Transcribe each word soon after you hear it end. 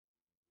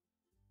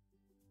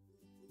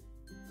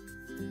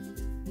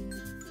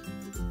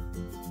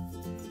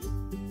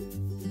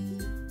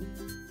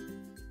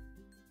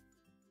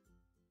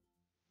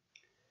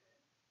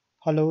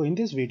Hello, in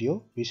this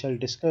video we shall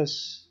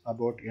discuss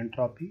about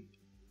entropy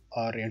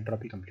or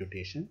entropy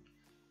computation.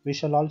 We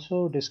shall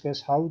also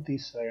discuss how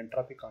this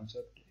entropy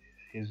concept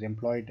is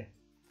employed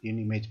in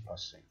image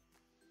processing.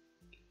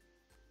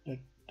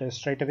 Let's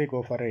straight away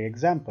go for an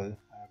example.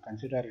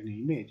 Consider an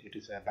image. It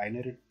is a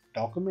binary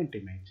document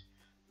image.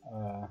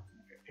 Uh,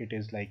 it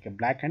is like a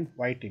black and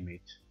white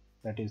image.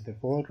 That is, the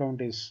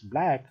foreground is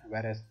black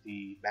whereas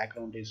the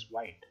background is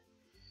white.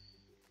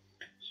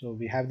 So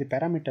we have the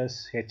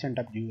parameters h and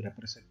w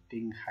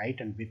representing height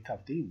and width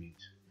of the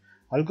image.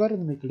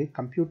 Algorithmically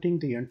computing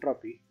the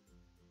entropy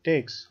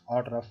takes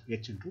order of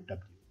h into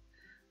w,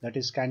 that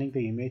is scanning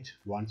the image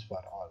once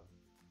for all.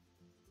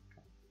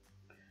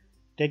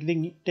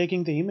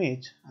 Taking the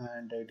image,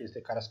 and it is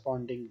the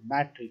corresponding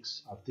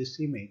matrix of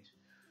this image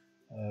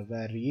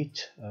where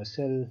each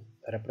cell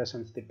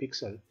represents the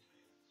pixel.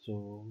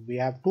 So we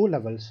have two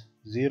levels,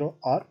 0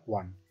 or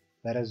 1.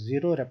 Whereas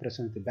 0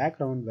 represents the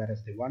background,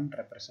 whereas the 1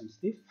 represents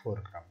the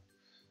foreground.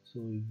 So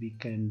we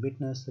can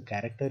witness the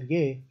character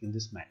A in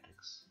this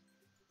matrix.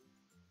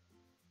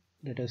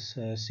 Let us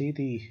see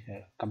the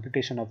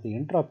computation of the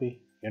entropy.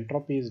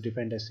 Entropy is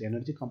defined as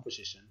energy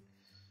composition.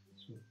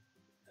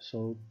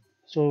 So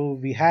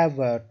we have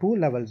two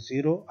levels,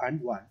 0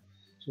 and 1.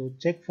 So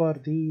check for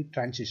the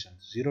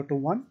transitions 0 to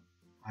 1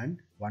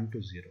 and 1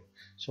 to 0.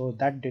 So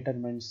that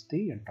determines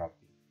the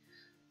entropy.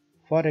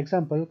 For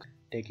example,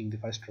 taking the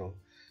first row,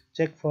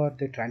 check for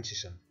the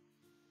transition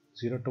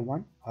 0 to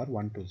 1 or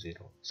 1 to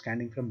 0,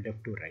 scanning from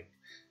left to right.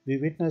 We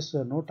witness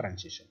no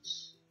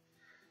transitions.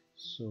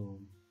 So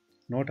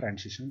no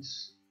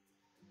transitions.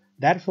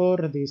 Therefore,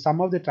 the sum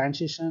of the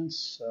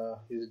transitions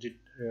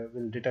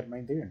will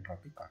determine the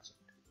entropy concept.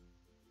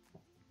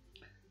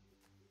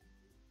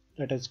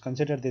 Let us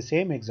consider the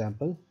same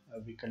example.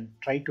 We can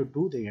try to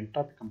do the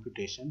entropy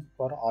computation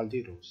for all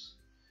the rows.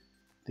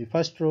 The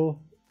first row,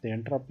 the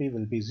entropy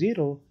will be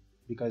 0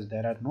 because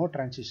there are no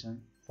transitions.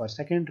 For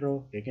second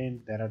row,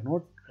 again there are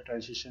no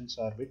transitions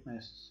or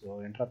witnessed,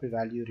 so entropy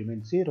value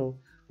remains 0.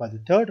 For the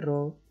third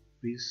row,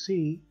 we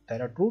see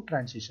there are two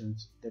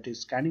transitions, that is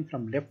scanning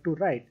from left to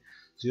right,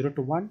 0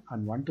 to 1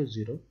 and 1 to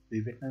 0.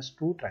 We witness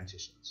two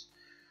transitions,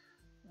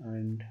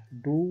 and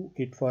do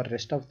it for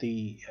rest of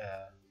the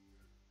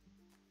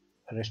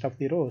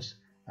rows,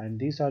 and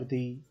these are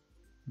the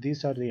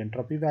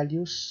entropy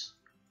values.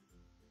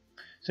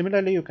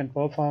 Similarly, you can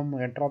perform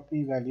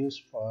entropy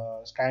values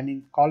for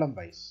scanning column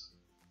wise.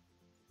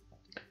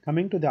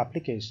 Coming to the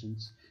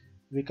applications,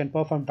 we can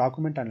perform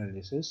document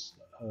analysis,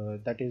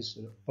 that is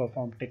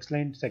perform text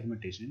line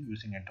segmentation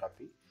using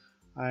entropy,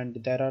 and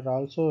there are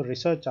also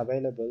research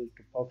available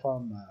to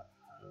perform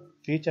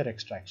feature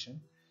extraction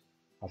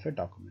of a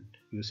document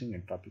using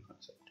entropy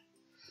concept.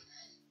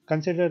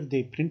 Consider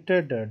the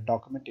printed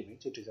document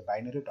image. It is a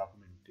binary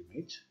document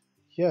image.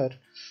 Here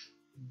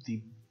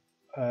the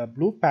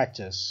blue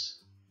patches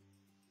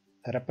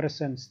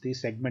represents the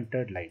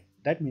segmented line.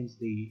 That means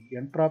the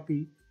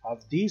entropy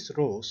of these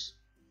rows,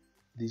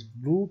 these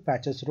blue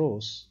patches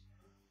rows,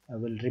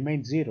 will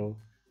remain 0.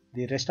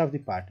 The rest of the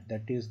part,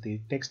 that is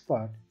the text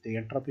part, the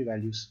entropy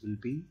values will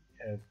be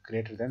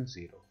greater than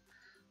 0.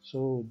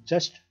 So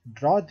just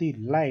draw the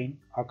line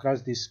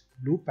across these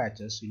blue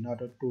patches in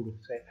order to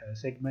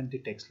segment the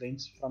text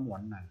lines from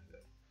one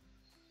another.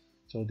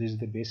 So this is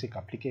the basic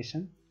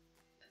application.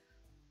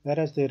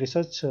 Whereas the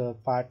research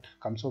part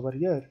comes over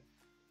here.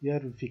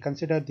 Here if we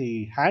consider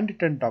the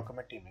handwritten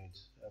document image,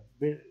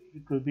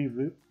 it will be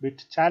a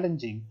bit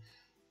challenging.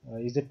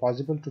 Is it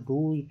possible to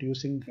do it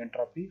using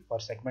entropy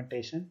for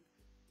segmentation,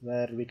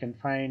 where we can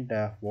find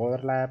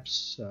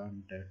overlaps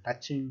and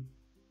touching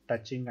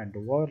and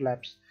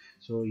overlaps?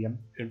 So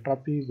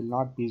entropy will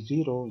not be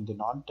 0 in the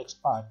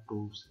non-text part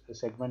to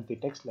segment the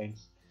text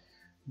lines,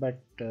 but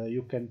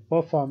you can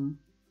perform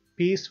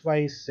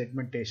piecewise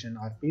segmentation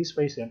or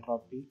piecewise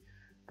entropy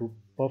to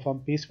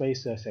perform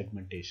piecewise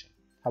segmentation.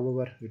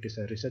 However, it is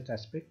a research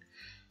aspect.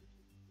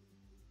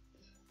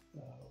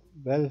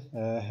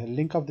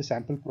 Link of the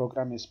sample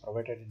program is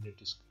provided in the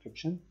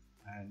description,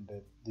 and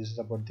this is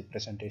about the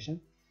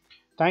presentation.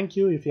 Thank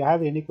you. If you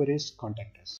have any queries, contact us.